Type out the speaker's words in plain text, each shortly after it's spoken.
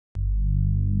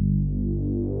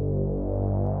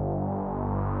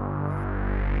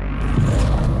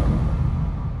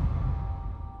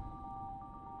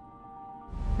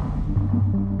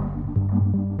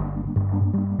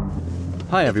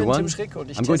Hi everyone,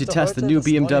 I'm going to test the new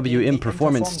BMW M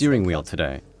Performance steering wheel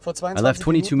today. I left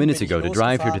 22 minutes ago to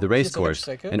drive here to the racecourse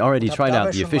and already tried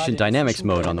out the efficient dynamics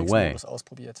mode on the way.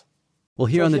 Well,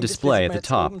 here on the display at the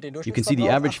top, you can see the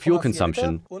average fuel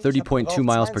consumption, 30.2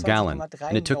 miles per gallon,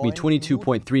 and it took me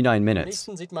 22.39 minutes.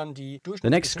 The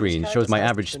next screen shows my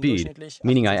average speed,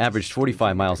 meaning I averaged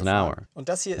 45 miles an hour. And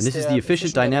this is the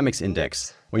efficient dynamics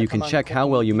index, where you can check how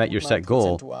well you met your set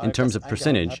goal in terms of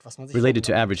percentage related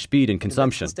to average speed and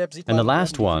consumption. And the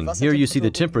last one, here you see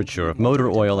the temperature of motor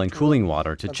oil and cooling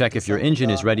water to check if your engine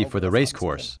is ready for the race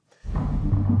course.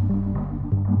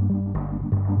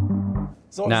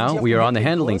 Now we are on the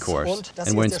handling course,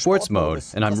 and we're in sports mode,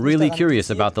 and I'm really curious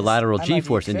about the lateral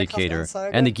G-force indicator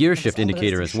and the gear shift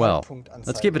indicator as well.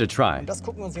 Let's give it a try.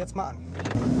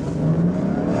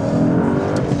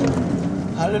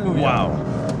 Wow!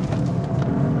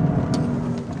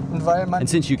 And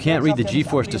since you can't read the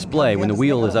G-force display when the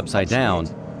wheel is upside down,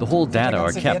 the whole data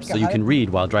are kept so you can read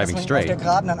while driving straight.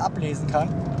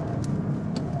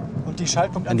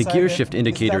 And the gear shift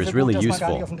indicator is really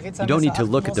useful. You don't need to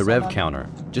look at the rev counter.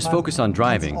 Just focus on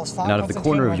driving, and out of the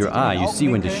corner of your eye you see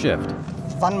when to shift.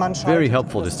 Very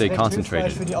helpful to stay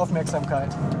concentrated.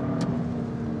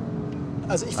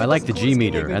 I like the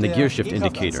G-meter and the gear shift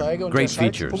indicator. Great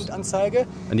features.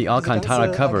 And the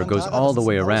Alcantara cover goes all the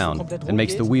way around and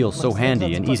makes the wheel so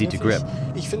handy and easy to grip.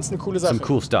 Some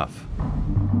cool stuff.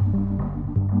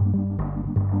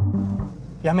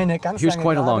 Here's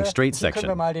quite a long straight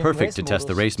section, perfect to test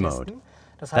the race mode.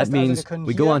 That means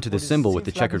we go onto the symbol with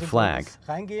the checkered flag.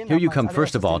 Here you come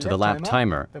first of all to the lap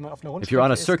timer. If you're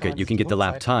on a circuit, you can get the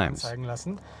lap times.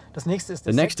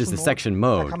 The next is the section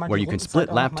mode, where you can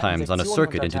split lap times on a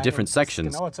circuit into different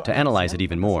sections to analyze it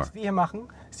even more.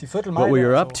 What we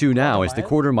are up to now is the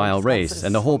quarter-mile race,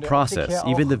 and the whole process,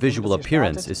 even the visual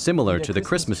appearance, is similar to the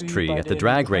Christmas tree at the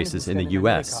drag races in the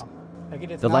US.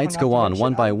 The lights go on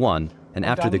one by one, and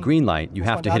after the green light, you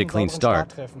have to hit a clean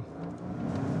start.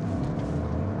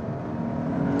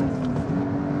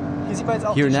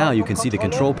 Here now you can see the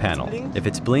control panel. If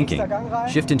it's blinking,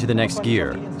 shift into the next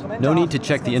gear. No need to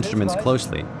check the instruments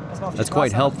closely. That's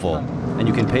quite helpful, and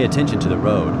you can pay attention to the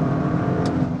road.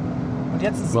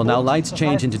 Well, now lights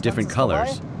change into different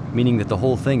colors, meaning that the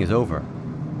whole thing is over.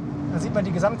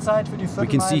 We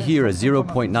can see here a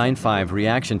 0.95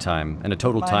 reaction time and a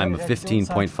total time of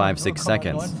 15.56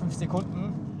 seconds.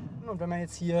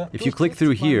 If you click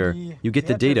through here, you get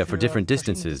the data for different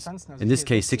distances, in this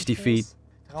case 60 feet,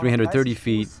 330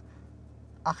 feet,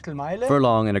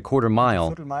 furlong and a quarter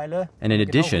mile, and in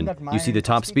addition, you see the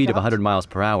top speed of 100 miles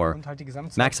per hour,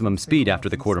 maximum speed after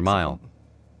the quarter mile.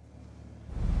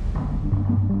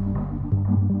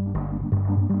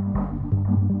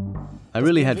 I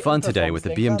really had fun today with the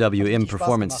BMW M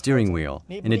Performance steering wheel.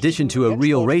 In addition to a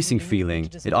real racing feeling,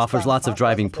 it offers lots of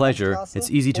driving pleasure,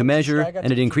 it's easy to measure, and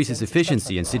it increases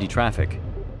efficiency in city traffic.